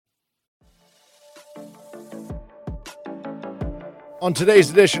On today's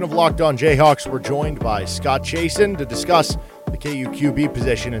edition of Locked On Jayhawks, we're joined by Scott Chasen to discuss the KU QB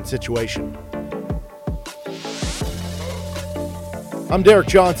position and situation. I'm Derek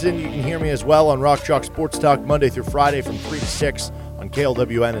Johnson. You can hear me as well on Rock Chalk Sports Talk Monday through Friday from 3 to 6 on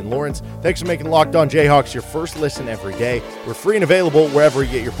KLWN in Lawrence. Thanks for making Locked On Jayhawks your first listen every day. We're free and available wherever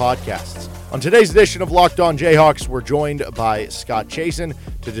you get your podcasts. On today's edition of Locked On Jayhawks, we're joined by Scott Chasen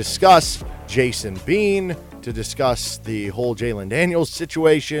to discuss Jason Bean, to discuss the whole Jalon Daniels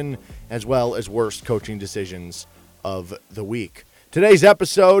situation, as well as worst coaching decisions of the week. Today's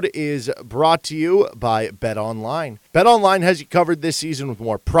episode is brought to you by BetOnline. BetOnline has you covered this season with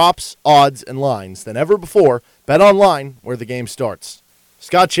more props, odds, and lines than ever before. BetOnline, where the game starts.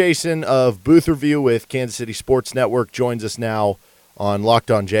 Scott Chasen of Booth Review with Kansas City Sports Network joins us now on Locked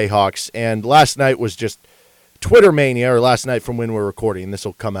On Jayhawks. And last night was just Twitter mania, or last night from when we're recording. This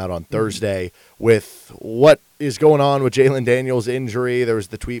will come out on Thursday with what is going on with Jalon Daniels' injury. There was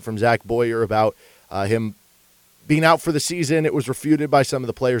the tweet from Zach Boyer about him being out for the season. It was refuted by some of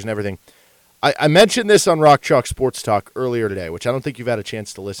the players and everything. I mentioned this on Rock Chalk Sports Talk earlier today, which I don't think you've had a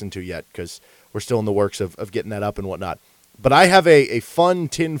chance to listen to yet because we're still in the works of getting that up and whatnot. But I have a fun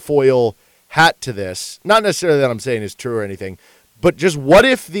tinfoil hat to this. Not necessarily that I'm saying is true or anything, but just what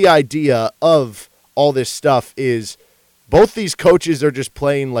if the idea of all this stuff is both these coaches are just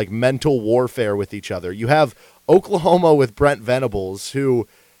playing like mental warfare with each other. You have Oklahoma with Brent Venables, who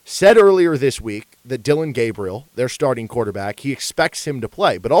said earlier this week that Dillon Gabriel, their starting quarterback, he expects him to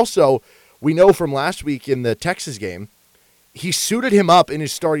play. But also, we know from last week in the Texas game, he suited him up in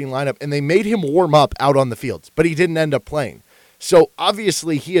his starting lineup, and they made him warm up out on the fields, but he didn't end up playing. So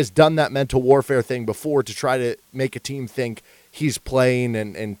obviously, he has done that mental warfare thing before to try to make a team think he's playing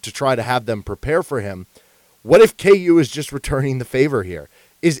and to try to have them prepare for him. What if KU is just returning the favor here?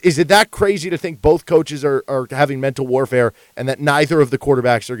 Is it that crazy to think both coaches are having mental warfare and that neither of the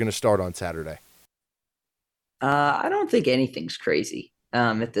quarterbacks are going to start on Saturday? I don't think anything's crazy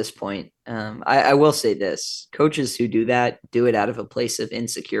at this point. I will say this. Coaches who do that do it out of a place of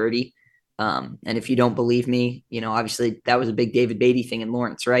insecurity. And if you don't believe me, obviously that was a big David Beatty thing in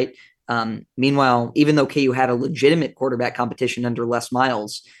Lawrence, right? Meanwhile, even though KU had a legitimate quarterback competition under Les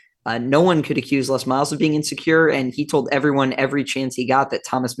Miles, no one could accuse Les Miles of being insecure, and he told everyone every chance he got that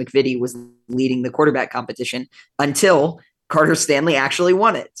Thomas McVitie was leading the quarterback competition until Carter Stanley actually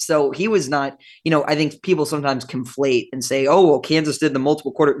won it. So he was not, I think people sometimes conflate and say, oh, well, Kansas did the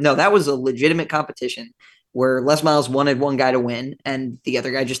multiple quarter. No, that was a legitimate competition where Les Miles wanted one guy to win and the other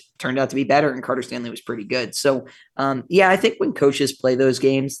guy just turned out to be better, and Carter Stanley was pretty good. So, I think when coaches play those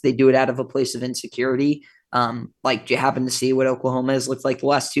games, they do it out of a place of insecurity. Like you happen to see what Oklahoma has looked like the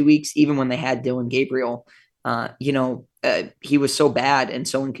last 2 weeks, even when they had Dillon Gabriel, he was so bad and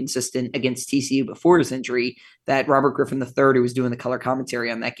so inconsistent against TCU before his injury that Robert Griffin III, who was doing the color commentary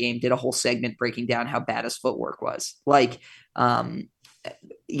on that game, did a whole segment breaking down how bad his footwork was.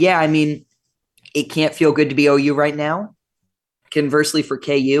 It can't feel good to be OU right now. Conversely, for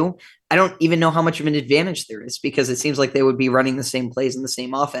KU, I don't even know how much of an advantage there is because it seems like they would be running the same plays in the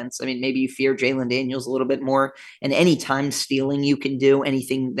same offense. I mean, maybe you fear Jalon Daniels a little bit more, and any time stealing you can do,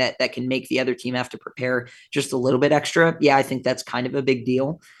 anything that can make the other team have to prepare just a little bit extra. Yeah, I think that's kind of a big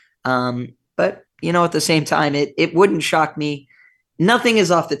deal. But at the same time, it wouldn't shock me. Nothing is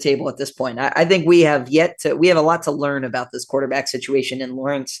off the table at this point. I think we have a lot to learn about this quarterback situation in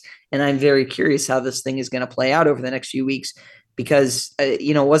Lawrence, and I'm very curious how this thing is going to play out over the next few weeks because,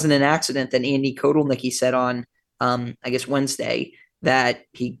 it wasn't an accident that Andy Kotelnicki said on, Wednesday that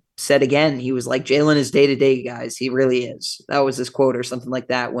he said again, he was like, Jalon is day-to-day, guys. He really is. That was his quote or something like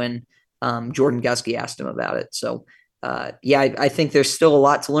that when Jordan Gusky asked him about it. So, I think there's still a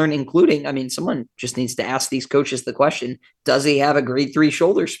lot to learn, including, someone just needs to ask these coaches the question, does he have a grade 3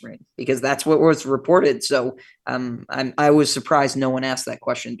 shoulder sprain? Because that's what was reported. So I was surprised no one asked that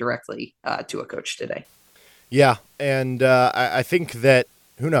question directly to a coach today. Yeah, and I think that,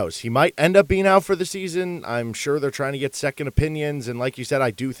 who knows, he might end up being out for the season. I'm sure they're trying to get second opinions, and like you said, I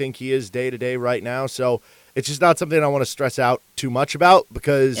do think he is day-to-day right now. So it's just not something I want to stress out too much about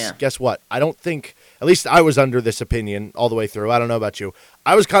because Guess what? I don't think – at least I was under this opinion all the way through. I don't know about you.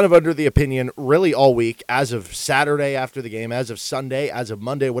 I was kind of under the opinion really all week, as of Saturday after the game, as of Sunday, as of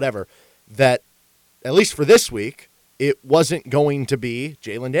Monday, whatever, that at least for this week, it wasn't going to be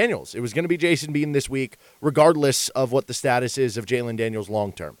Jalon Daniels. It was going to be Jason Bean this week, regardless of what the status is of Jalon Daniels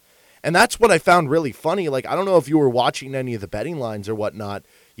long term. And that's what I found really funny. Like, I don't know if you were watching any of the betting lines or whatnot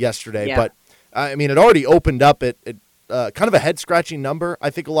yesterday, but it already opened up at kind of a head-scratching number. I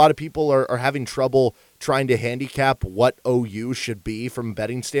think a lot of people are having trouble trying to handicap what OU should be from a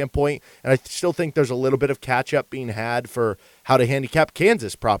betting standpoint, and I still think there's a little bit of catch-up being had for how to handicap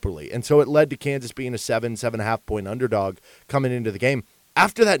Kansas properly, and so it led to Kansas being a 7.5 point underdog coming into the game.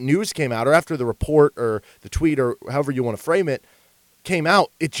 After that news came out, or after the report or the tweet or however you want to frame it came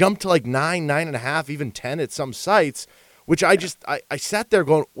out, it jumped to like 9.5, even 10 at some sites, which I sat there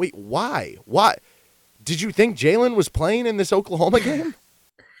going, wait, why? Why? Did you think Jalen was playing in this Oklahoma game?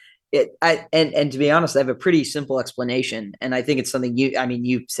 And to be honest, I have a pretty simple explanation, and I think it's something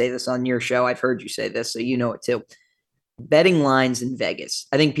you say this on your show. I've heard you say this, so you know it too. Betting lines in Vegas,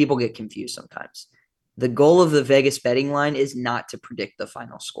 I think people get confused sometimes. The goal of the Vegas betting line is not to predict the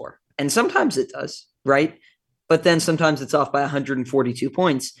final score, and sometimes it does, right? But then sometimes it's off by 142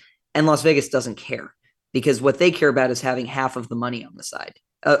 points, and Las Vegas doesn't care because what they care about is having half of the money on the side,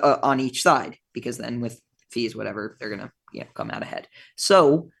 on each side, because then with fees, whatever, they're gonna come out ahead.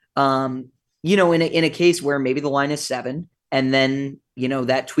 So, in a case where maybe the line is 7, and then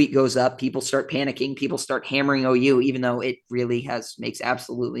that tweet goes up, people start panicking, people start hammering OU, even though it really makes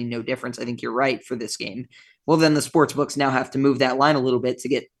absolutely no difference. I think you're right for this game. Well, then the sports books now have to move that line a little bit to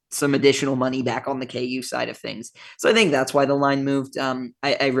get some additional money back on the KU side of things. So I think that's why the line moved.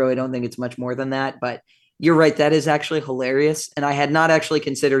 I really don't think it's much more than that, but you're right. That is actually hilarious. And I had not actually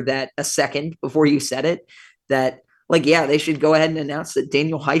considered that a second before you said it, that they should go ahead and announce that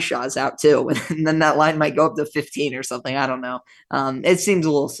Daniel Highshaw is out too. And then that line might go up to 15 or something. I don't know. It seems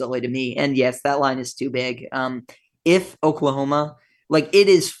a little silly to me. And yes, that line is too big. If Oklahoma, it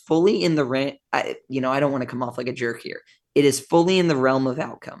is fully in the range, I don't want to come off like a jerk here. It is fully in the realm of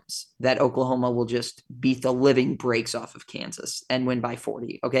outcomes that Oklahoma will just beat the living breaks off of Kansas and win by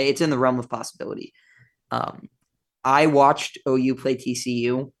 40. Okay. It's in the realm of possibility. I watched OU play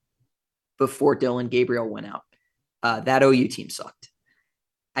TCU before Dillon Gabriel went out. That OU team sucked.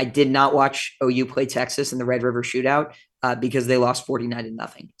 I did not watch OU play Texas in the Red River Shootout because they lost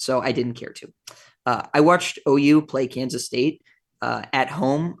 49-0. So I didn't care to. I watched OU play Kansas State at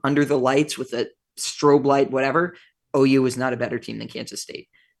home under the lights with a strobe light, whatever. OU is not a better team than Kansas State.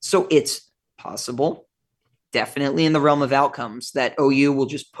 So it's possible, definitely in the realm of outcomes, that OU will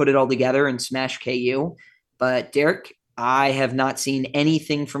just put it all together and smash KU. But Derek, I have not seen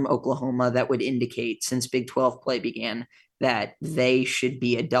anything from Oklahoma that would indicate since Big 12 play began that they should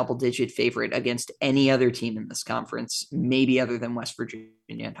be a double-digit favorite against any other team in this conference, maybe other than West Virginia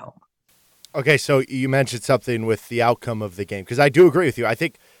at home. Okay, so you mentioned something with the outcome of the game, because I do agree with you. I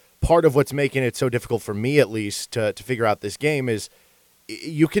think part of what's making it so difficult for me, at least, to figure out this game is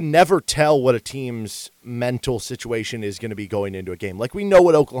you can never tell what a team's mental situation is going to be going into a game. Like, we know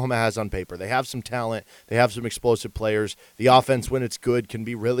what Oklahoma has on paper. They have some talent. They have some explosive players. The offense, when it's good, can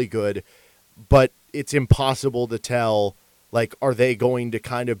be really good. But it's impossible to tell, are they going to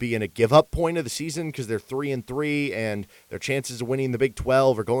kind of be in a give-up point of the season because they're 3-3 and their chances of winning the Big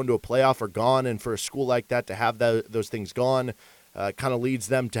 12 or going to a playoff are gone, and for a school like that to have those things gone kind of leads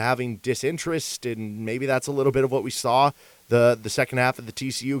them to having disinterest, and maybe that's a little bit of what we saw the second half of the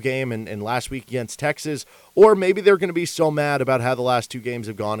TCU game and last week against Texas. Or maybe they're going to be so mad about how the last 2 games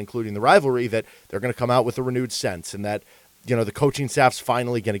have gone, including the rivalry, that they're going to come out with a renewed sense and that the coaching staff's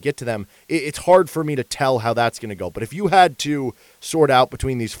finally going to get to them. It's hard for me to tell how that's going to go. But if you had to sort out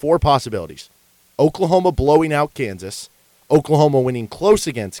between these 4 possibilities, Oklahoma blowing out Kansas, Oklahoma winning close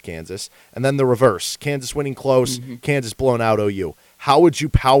against Kansas, and then the reverse, Kansas winning close, Kansas blowing out OU, how would you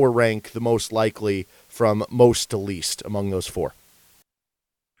power rank the most likely from most to least among those 4?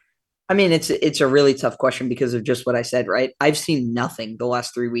 I mean, it's a really tough question because of just what I said, right? I've seen nothing the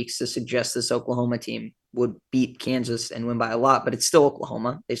last 3 weeks to suggest this Oklahoma team would beat Kansas and win by a lot, but it's still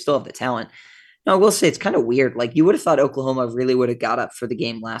Oklahoma. They still have the talent. Now, I will say it's kind of weird. You would have thought Oklahoma really would have got up for the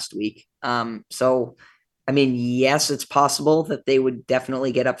game last week. So, I mean, yes, it's possible that they would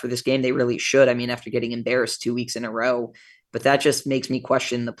definitely get up for this game. They really should. I mean, after getting embarrassed 2 weeks in a row. But that just makes me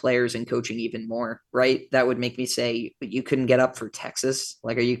question the players and coaching even more, right? That would make me say, you couldn't get up for Texas?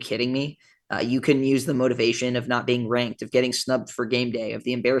 Are you kidding me? You couldn't use the motivation of not being ranked, of getting snubbed for game day, of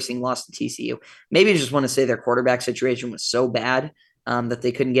the embarrassing loss to TCU. Maybe you just want to say their quarterback situation was so bad that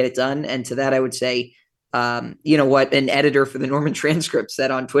they couldn't get it done. And to that, I would say, you know what? An editor for the Norman Transcript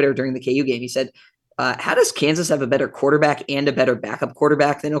said on Twitter during the KU game, he said, how does Kansas have a better quarterback and a better backup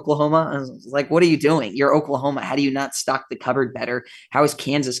quarterback than Oklahoma? I was like, what are you doing? You're Oklahoma. How do you not stock the cupboard better? How is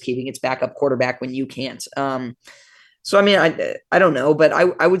Kansas keeping its backup quarterback when you can't? So, I mean, I don't know, but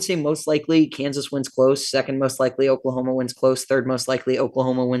I would say most likely Kansas wins close. Second most likely Oklahoma wins close. Third most likely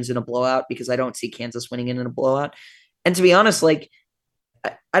Oklahoma wins in a blowout, because I don't see Kansas winning in a blowout. And to be honest,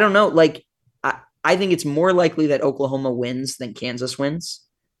 I don't know, I think it's more likely that Oklahoma wins than Kansas wins.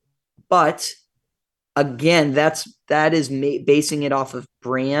 But again, that is basing it off of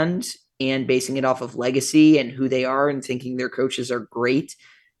brand and basing it off of legacy and who they are and thinking their coaches are great.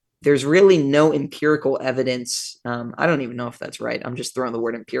 There's really no empirical evidence. I don't even know if that's right. I'm just throwing the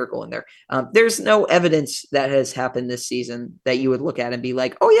word empirical in there. There's no evidence that has happened this season that you would look at and be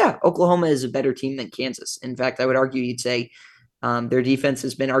like, oh, yeah, Oklahoma is a better team than Kansas. In fact, I would argue you'd say their defense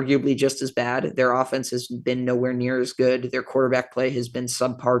has been arguably just as bad. Their offense has been nowhere near as good. Their quarterback play has been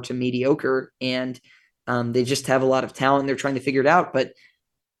subpar to mediocre. And they just have a lot of talent. They're trying to figure it out. But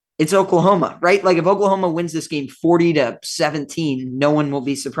it's Oklahoma, right? Like if Oklahoma wins this game 40-17, no one will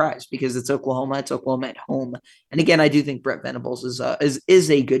be surprised because it's Oklahoma. It's Oklahoma at home. And again, I do think Brett Venables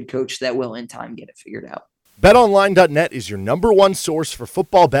is a good coach that will in time get it figured out. BetOnline.net is your number one source for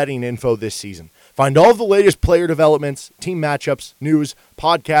football betting info this season. Find all of the latest player developments, team matchups, news,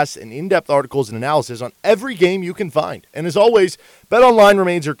 podcasts, and in-depth articles and analysis on every game you can find. And as always, BetOnline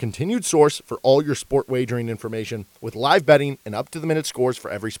remains your continued source for all your sport wagering information with live betting and up-to-the-minute scores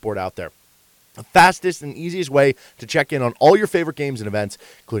for every sport out there. The fastest and easiest way to check in on all your favorite games and events,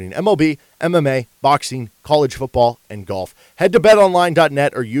 including MLB, MMA, boxing, college football, and golf. Head to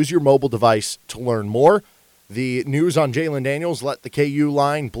BetOnline.net or use your mobile device to learn more. The news on Jalon Daniels let the KU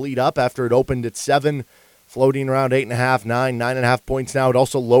line bleed up after it opened at 7, floating around 8.5, 9.5 points now. It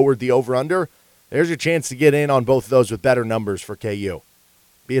also lowered the over-under. There's your chance to get in on both of those with better numbers for KU.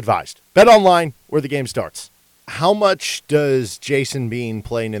 Be advised. Bet online where the game starts. How much does Jason Bean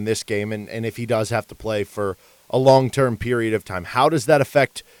playing in this game, and if he does have to play for a long-term period of time, how does that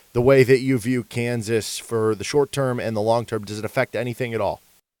affect the way that you view Kansas for the short term and the long term? Does it affect anything at all?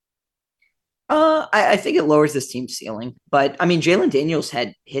 I think it lowers this team's ceiling. But, I mean, Jalon Daniels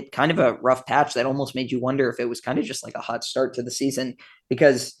had hit kind of a rough patch that almost made you wonder if it was kind of just like a hot start to the season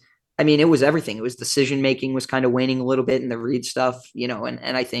because, I mean, it was everything. It was decision-making was kind of waning a little bit in the read stuff,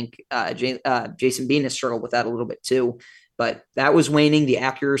 and I think Jason Bean has struggled with that a little bit too. But that was waning. The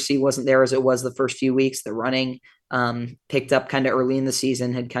accuracy wasn't there as it was the first few weeks. The running picked up kind of early in the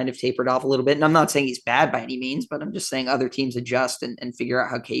season, had kind of tapered off a little bit. And I'm not saying he's bad by any means, but I'm just saying other teams adjust and figure out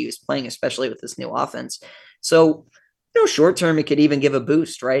how KU is playing, especially with this new offense. So, short term, it could even give a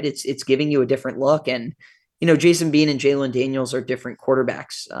boost, right? It's giving you a different look. And, Jason Bean and Jalon Daniels are different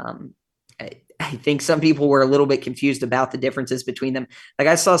quarterbacks. I think some people were a little bit confused about the differences between them. Like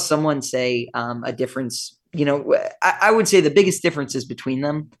I saw someone say a difference, I would say the biggest differences between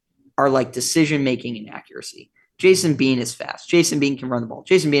them are like decision-making and accuracy. Jason Bean is fast. Jason Bean can run the ball.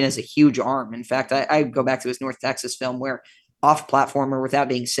 Jason Bean has a huge arm. In fact, I go back to his North Texas film where off platform or without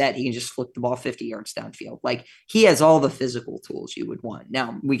being set, he can just flick the ball 50 yards downfield. Like he has all the physical tools you would want.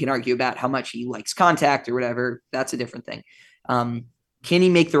 Now we can argue about how much he likes contact or whatever. That's a different thing. Can he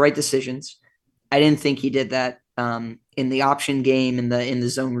make the right decisions? I didn't think he did that in the option game, in the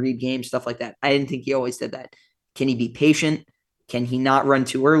zone read game, stuff like that. I didn't think he always did that. Can he be patient? Can he not run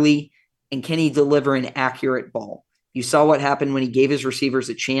too early? And can he deliver an accurate ball? You saw what happened when he gave his receivers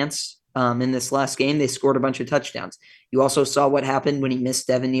a chance in this last game. They scored a bunch of touchdowns. You also saw what happened when he missed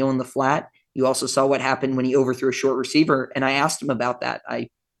Devin Neal in the flat. You also saw what happened when he overthrew a short receiver. And I asked him about that. I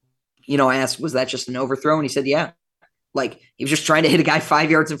asked, was that just an overthrow? And he said, yeah. Like he was just trying to hit a guy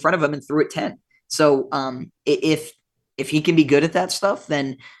 5 yards in front of him and threw it 10. So if he can be good at that stuff,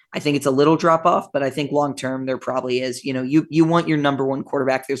 then I think it's a little drop off, but I think long term there probably is. You want your number one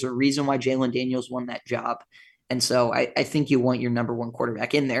quarterback. There's a reason why Jalon Daniels won that job. And so I think you want your number one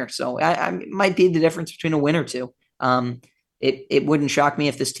quarterback in there. So I might be the difference between a win or two. It wouldn't shock me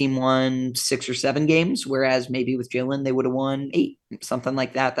if this team won 6 or 7 games, whereas maybe with Jalon they would have won 8, something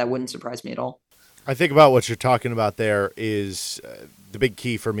like that. That wouldn't surprise me at all. I think about what you're talking about there is the big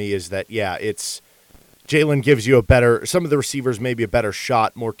key for me is that, it's Jalon gives you some of the receivers maybe a better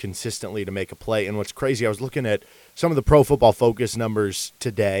shot more consistently to make a play. And what's crazy, I was looking at some of the Pro Football Focus numbers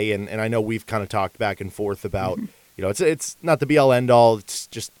today, and I know we've kind of talked back and forth about, it's not the be-all, end-all. It's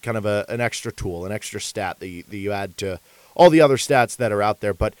just kind of an extra tool, an extra stat that you add to all the other stats that are out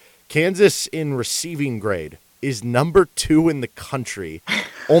there. But Kansas in receiving grade is number 2 in the country,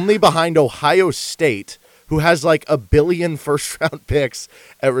 only behind Ohio State, who has like 1 billion first-round picks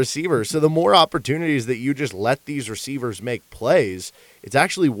at receivers. So the more opportunities that you just let these receivers make plays, it's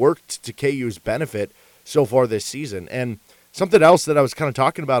actually worked to KU's benefit so far this season. And something else that I was kind of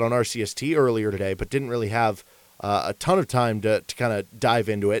talking about on RCST earlier today, but didn't really have a ton of time to kind of dive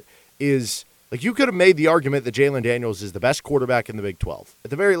into it, is like you could have made the argument that Jalon Daniels is the best quarterback in the Big 12. At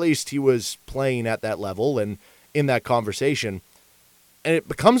the very least, he was playing at that level and in that conversation. And it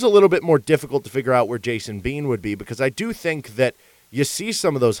becomes a little bit more difficult to figure out where Jason Bean would be, because I do think that you see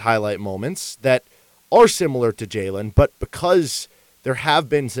some of those highlight moments that are similar to Jalen, but because there have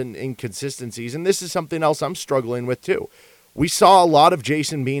been some inconsistencies, and this is something else I'm struggling with too. We saw a lot of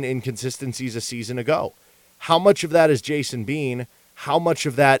Jason Bean inconsistencies a season ago. How much of that is Jason Bean? How much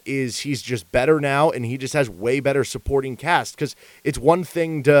of that is he's just better now and he just has way better supporting cast? Because it's one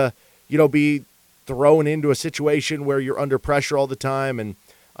thing to, be thrown into a situation where you're under pressure all the time and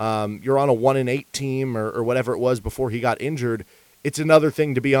you're on a 1-8 team or whatever it was before he got injured. It's another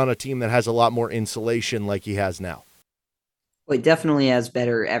thing to be on a team that has a lot more insulation like he has now. Well, it definitely has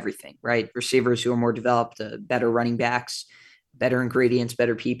better everything, right? Receivers who are more developed, better running backs, better ingredients,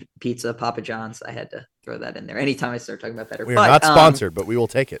 better pizza, Papa John's. I had to throw that in there. Anytime I start talking about better. We are not sponsored, but we will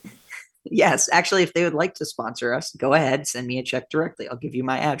take it. Yes, actually, if they would like to sponsor us, go ahead, send me a check directly. I'll give you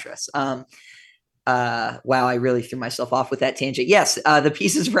my address. Wow, I really threw myself off with that tangent. Yes, the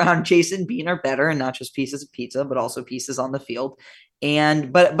pieces around Jason Bean are better, and not just pieces of pizza, but also pieces on the field.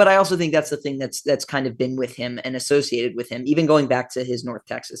 And but I also think that's the thing that's kind of been with him and associated with him, even going back to his North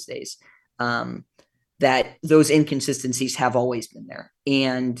Texas days. That those inconsistencies have always been there,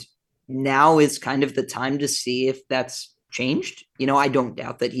 and now is kind of the time to see if that's changed. I don't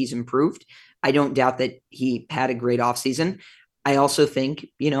doubt that he's improved. I don't doubt that he had a great offseason. I also think,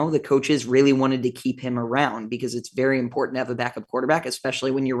 the coaches really wanted to keep him around because it's very important to have a backup quarterback,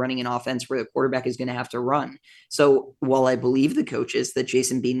 especially when you're running an offense where the quarterback is going to have to run. So while I believe the coaches that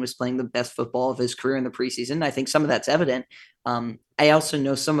Jason Bean was playing the best football of his career in the preseason, I think some of that's evident. I also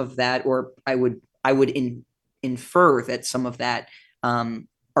know some of that, or I would infer that some of that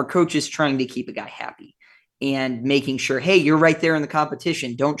are coaches trying to keep a guy happy and making sure, hey, you're right there in the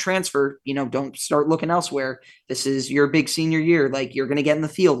competition. Don't transfer, don't start looking elsewhere. This is your big senior year. Like, you're going to get in the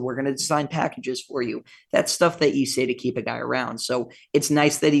field. We're going to design packages for you. That's stuff that you say to keep a guy around. So it's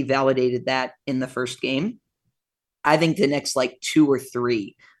nice that he validated that in the first game. I think the next two or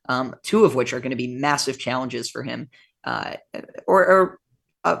three, two of which are going to be massive challenges for him. I'll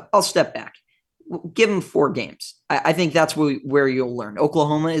step back. Give him 4 games. I think that's where you'll learn.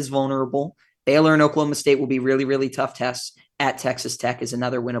 Oklahoma is vulnerable. Baylor and Oklahoma State will be really, really tough tests. At Texas Tech is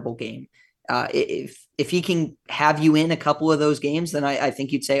another winnable game. If he can have you in a couple of those games, then I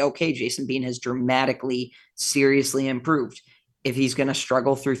think you'd say, okay, Jason Bean has dramatically, seriously improved. If he's going to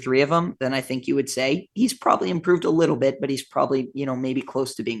struggle through 3 of them, then I think you would say he's probably improved a little bit, but he's probably, maybe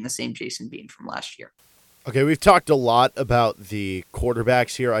close to being the same Jason Bean from last year. Okay, we've talked a lot about the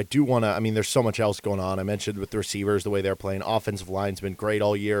quarterbacks here. I do want to, there's so much else going on. I mentioned with the receivers, the way they're playing. Offensive line's been great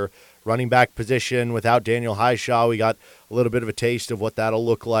all year. Running back position, without Daniel Highshaw, we got a little bit of a taste of what that'll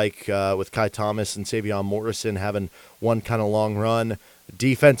look like with Kai Thomas and Savion Morrison having one kind of long run.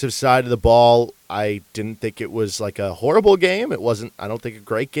 Defensive side of the ball, I didn't think it was like a horrible game. It wasn't, I don't think, a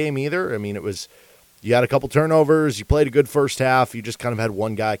great game either. It was, you had a couple turnovers, you played a good first half, you just kind of had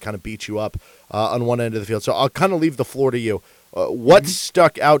one guy kind of beat you up on one end of the field. So I'll kind of leave the floor to you. What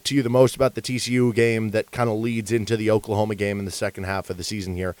stuck out to you the most about the TCU game that kind of leads into the Oklahoma game in the second half of the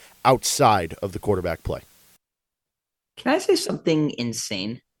season here, outside of the quarterback play? Can I say something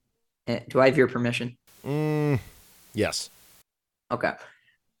insane? Do I have your permission? Yes. Okay.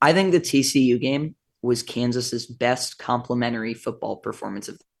 I think the TCU game was Kansas's best complimentary football performance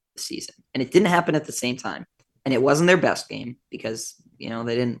of the season. And it didn't happen at the same time. And it wasn't their best game because, they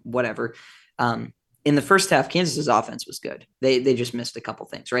didn't, whatever. In the first half, Kansas's offense was good. They just missed a couple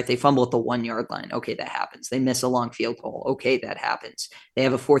things, right? They fumble at the 1-yard line. Okay, that happens. They miss a long field goal. Okay, that happens. They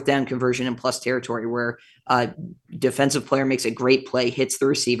have a 4th down conversion in plus territory where a defensive player makes a great play, hits the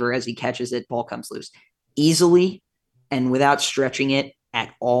receiver as he catches it, ball comes loose. Easily and without stretching it at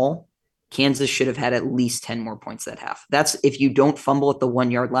all, Kansas should have had at least 10 more points that half. That's if you don't fumble at the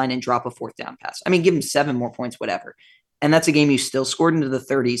 1-yard line and drop a 4th down pass. Give them 7 more points, whatever. And that's a game you still scored into the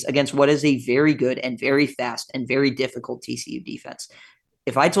 30s against what is a very good and very fast and very difficult TCU defense.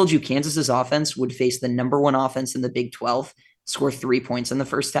 If I told you Kansas's offense would face the number 1 offense in the Big 12, score 3 points in the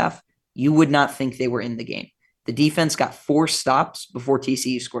first half, you would not think they were in the game. The defense got 4 stops before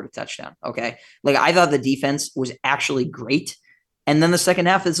TCU scored a touchdown. Okay. I thought the defense was actually great. And then the second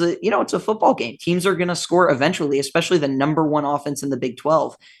half is it's a football game. Teams are going to score eventually, especially the number 1 offense in the Big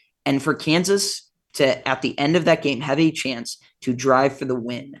 12. And for Kansas to, at the end of that game, have a chance to drive for the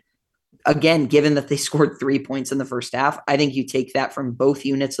win. Again, given that they scored 3 points in the first half, I think you take that from both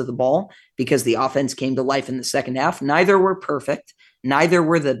units of the ball because the offense came to life in the second half. Neither were perfect. Neither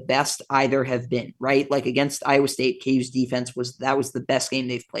were the best either have been, right? Against Iowa State, KU's defense was the best game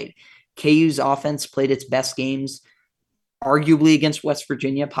they've played. KU's offense played its best games, arguably against West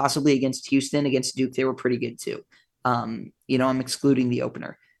Virginia, possibly against Houston, against Duke. They were pretty good too. I'm excluding the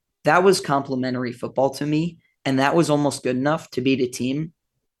opener. That was complimentary football to me. And that was almost good enough to beat a team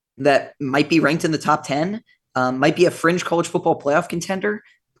that might be ranked in the top 10, might be a fringe college football playoff contender.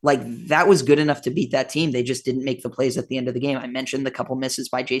 Like, that was good enough to beat that team. They just didn't make the plays at the end of the game. I mentioned the couple misses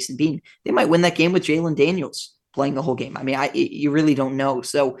by Jason Bean. They might win that game with Jalen Daniels playing the whole game. I mean, you really don't know.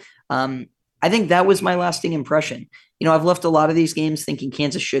 So I think that was my lasting impression. I've left a lot of these games thinking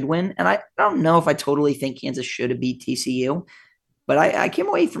Kansas should win, and I don't know if I totally think Kansas should have beat TCU, but I came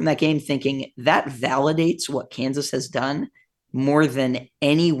away from that game thinking that validates what Kansas has done more than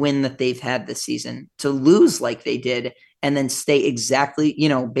any win that they've had this season. To lose like they did and then stay exactly,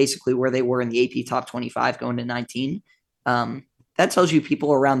 basically where they were in the AP top 25 going to 19. That tells you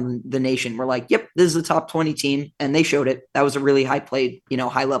people around the nation were like, yep, this is a top 20 team. And they showed it. That was a really high played,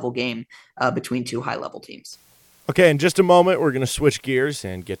 high level game between two high level teams. Okay, in just a moment, we're going to switch gears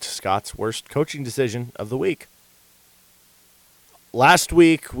and get to Scott's worst coaching decision of the week. Last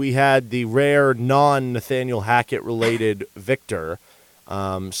week, we had the rare non-Nathaniel Hackett-related victor.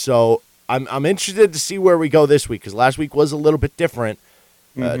 So I'm interested to see where we go this week, because last week was a little bit different.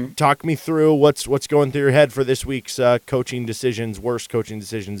 Talk me through what's going through your head for this week's coaching decisions, worst coaching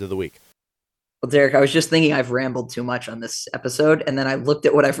decisions of the week. Well, Derek, I was just thinking I've rambled too much on this episode, and then I looked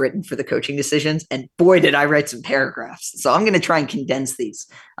at what I've written for the coaching decisions, and boy, did I write some paragraphs. So I'm going to try and condense these.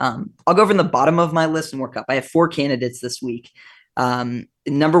 I'll go from the bottom of my list and work up. I have 4 candidates this week.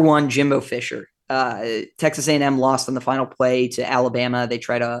 Number 1, Jimbo Fisher. Texas A&M lost on the final play to Alabama. They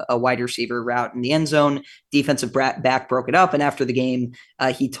tried a wide receiver route in the end zone. Defensive back broke it up. And after the game,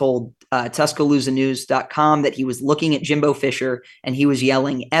 he told TuscaloosaNews.com that he was looking at Jimbo Fisher and he was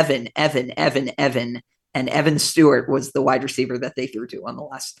yelling, Evan, Evan, Evan, Evan. And Evan Stewart was the wide receiver that they threw to on the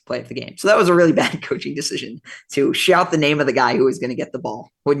last play of the game. So that was a really bad coaching decision to shout the name of the guy who was going to get the ball.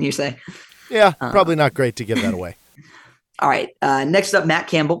 Wouldn't you say? Yeah, probably not great to give that away. All right. Next up, Matt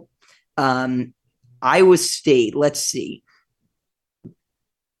Campbell. Iowa State, let's see.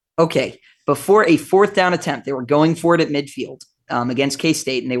 Okay, before a 4th down attempt, they were going for it at midfield against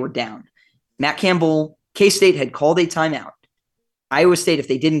K-State, and they were down. Matt Campbell, K-State had called a timeout. Iowa State, if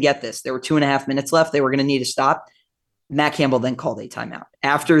they didn't get this, there were 2.5 minutes left. They were going to need a stop. Matt Campbell then called a timeout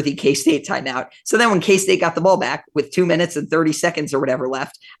after the K-State timeout. So then when K-State got the ball back with 2 minutes and 30 seconds or whatever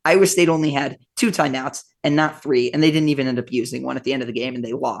left, Iowa State only had 2 timeouts and not 3. And they didn't even end up using one at the end of the game, and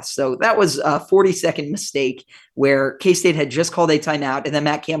they lost. So that was a 40-second mistake where K-State had just called a timeout. And then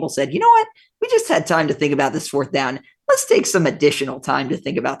Matt Campbell said, you know what? We just had time to think about this 4th down. Let's take some additional time to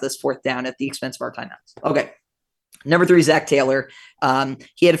think about this 4th down at the expense of our timeouts. Okay. Number 3, Zach Taylor.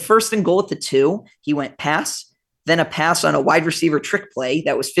 He had a 1st and goal at the 2. He went pass, then a pass on a wide receiver trick play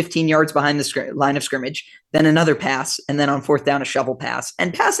that was 15 yards behind the line of scrimmage, then another pass, and then on 4th down, a shovel pass.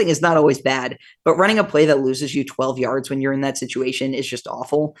 And passing is not always bad, but running a play that loses you 12 yards when you're in that situation is just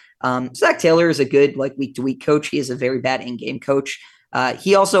awful. Zach Taylor is a good week-to-week coach. He is a very bad in-game coach.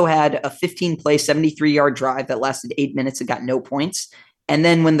 He also had a 15-play, 73-yard drive that lasted 8 minutes and got no points. And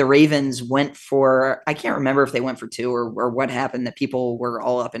then when the Ravens went for, I can't remember if they went for 2 or what happened that people were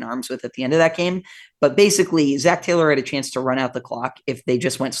all up in arms with at the end of that game. But basically, Zach Taylor had a chance to run out the clock if they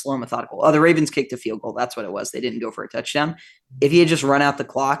just went slow and methodical. Oh, the Ravens kicked a field goal. That's what it was. They didn't go for a touchdown. If he had just run out the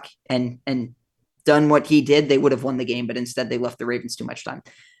clock and done what he did, they would have won the game. But instead, they left the Ravens too much time.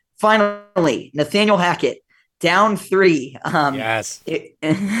 Finally, Nathaniel Hackett, down 3. Yes.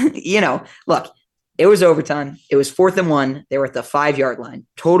 Look. It was overtime. It was 4th and 1. They were at the 5-yard line.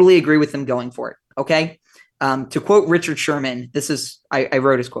 Totally agree with them going for it. Okay. To quote Richard Sherman, I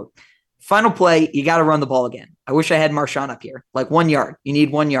wrote his quote. Final play, you got to run the ball again. I wish I had Marshawn up here. Like 1 yard. You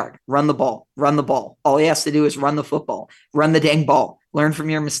need 1 yard. Run the ball. Run the ball. All he has to do is run the football. Run the dang ball. Learn from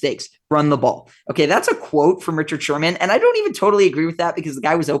your mistakes. Run the ball. Okay, that's a quote from Richard Sherman, and I don't even totally agree with that because the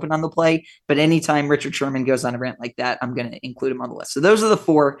guy was open on the play, but anytime Richard Sherman goes on a rant like that, I'm going to include him on the list. So those are the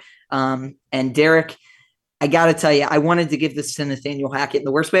 4. And Derek, I got to tell you, I wanted to give this to Nathaniel Hackett in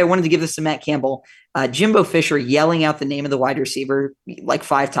the worst way. I wanted to give this to Matt Campbell. Jimbo Fisher yelling out the name of the wide receiver like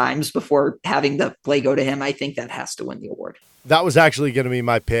 5 times before having the play go to him. I think that has to win the award. That was actually going to be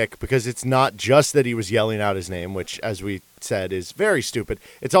my pick because it's not just that he was yelling out his name, which, as we said, is very stupid.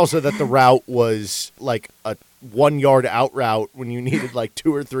 It's also that the route was like a 1 yard out route when you needed like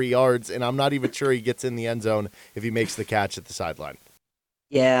 2 or 3 yards, and I'm not even sure he gets in the end zone if he makes the catch at the sideline.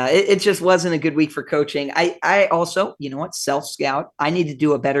 Yeah, it just wasn't a good week for coaching. I also, self-scout. I need to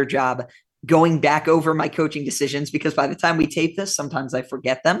do a better job going back over my coaching decisions because by the time we tape this, sometimes I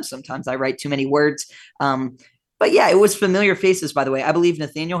forget them. Sometimes I write too many words. But yeah, it was familiar faces, by the way. I believe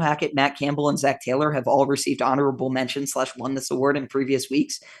Nathaniel Hackett, Matt Campbell, and Zach Taylor have all received honorable mention / won this award in previous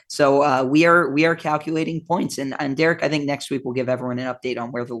weeks. So we are calculating points. And Derek, I think next week we'll give everyone an update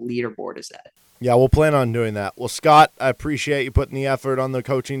on where the leaderboard is at. Yeah, we'll plan on doing that. Well, Scott, I appreciate you putting the effort on the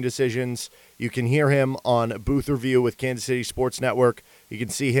coaching decisions. You can hear him on Booth Review with Kansas City Sports Network. You can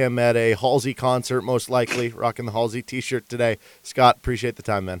see him at a Halsey concert, most likely, rocking the Halsey t-shirt today. Scott, appreciate the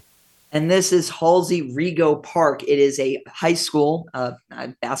time, man. And this is Halsey Rego Park. It is a high school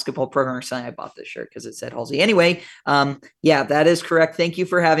basketball program or something. I bought this shirt because it said Halsey. Anyway, yeah, that is correct. Thank you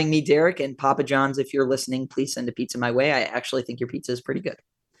for having me, Derek. And Papa John's, if you're listening, please send a pizza my way. I actually think your pizza is pretty good.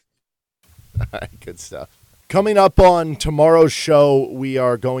 All right, good stuff. Coming up on tomorrow's show, we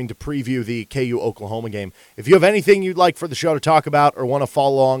are going to preview the KU-Oklahoma game. If you have anything you'd like for the show to talk about or want to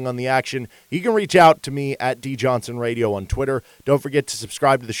follow along on the action, you can reach out to me at djohnsonradio on Twitter. Don't forget to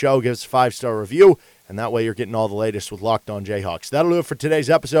subscribe to the show, give us a 5-star review, and that way you're getting all the latest with Locked On Jayhawks. That'll do it for today's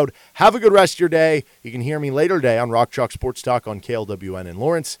episode. Have a good rest of your day. You can hear me later today on Rock Chalk Sports Talk on KLWN in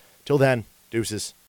Lawrence. Till then, deuces.